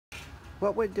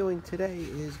What we're doing today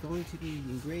is going to be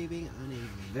engraving on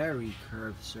a very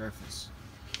curved surface.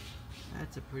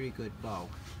 That's a pretty good bow.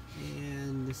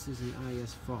 And this is an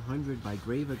is400 by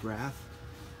Gravograph.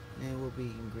 And we'll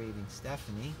be engraving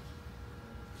Stephanie.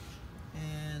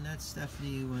 And that's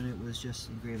Stephanie when it was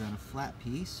just engraved on a flat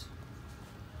piece.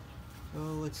 So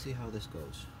let's see how this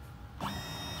goes.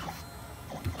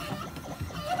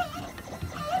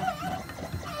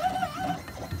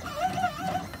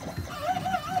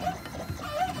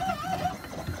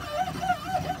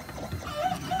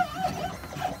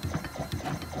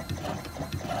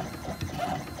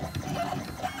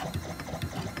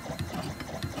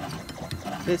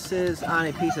 This is on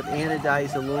a piece of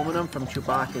anodized aluminum from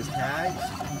Chewbacca's tags.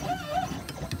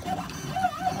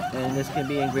 And this can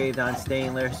be engraved on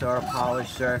stainless or a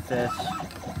polished surface.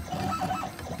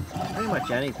 Pretty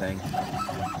much anything.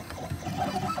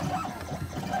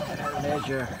 And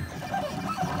measure.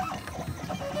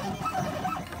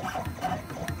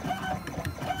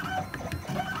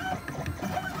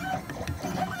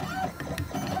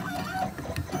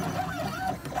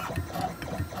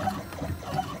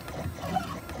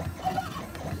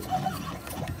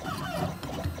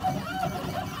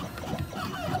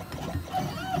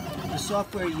 The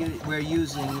software we're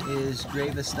using is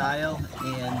Gravostyle,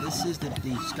 and this is the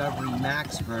Discovery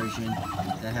Max version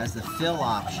that has the fill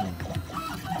option.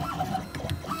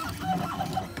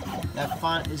 That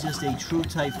font is just a true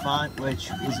type font, which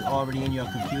is already in your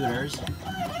computers.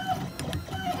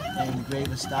 And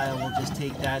Gravostyle will just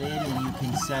take that in and you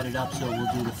can set it up so it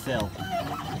will do the fill.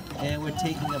 And we're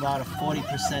taking about a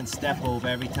 40% step over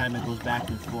every time it goes back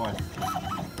and forth.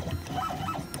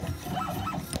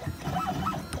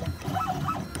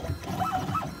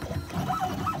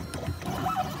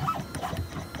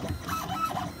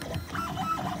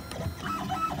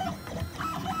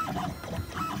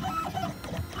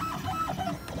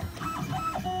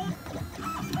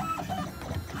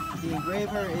 The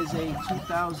engraver is a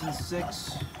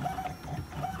 2006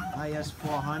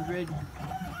 is400.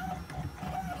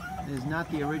 It is not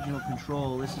the original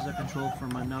control. This is a control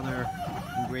from another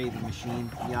engraving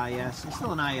machine, the IS. It's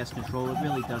still an IS control. It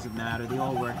really doesn't matter. They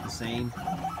all work the same.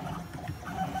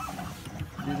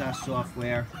 This is our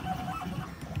software.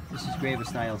 This is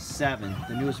Gravostyle7.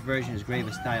 The newest version is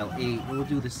Gravostyle8. It will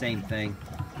do the same thing.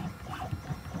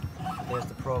 There's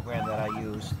the program that I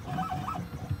used.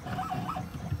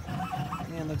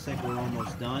 And looks like we're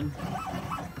almost done.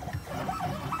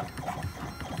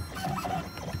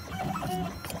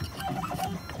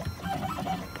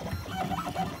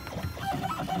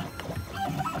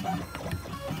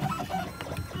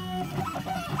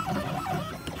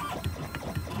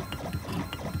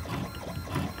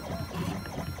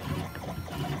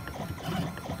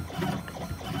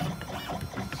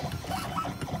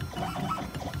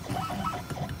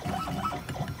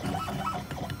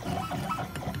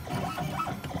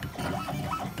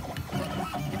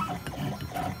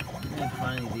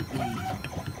 Finally the E.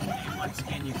 And once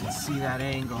again you can see that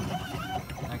angle,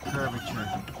 that curvature.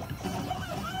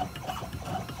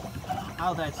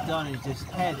 How that's done is this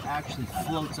head actually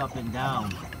floats up and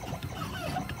down.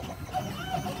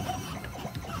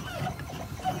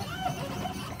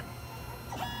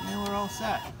 And we're all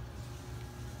set.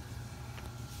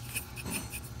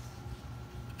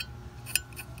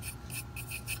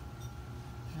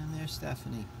 And there's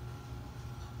Stephanie.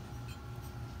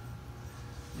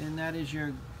 And that is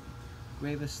your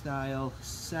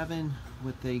Gravostyle7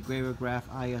 with the Gravograph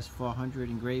is400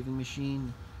 engraving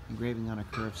machine, engraving on a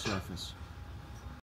curved surface.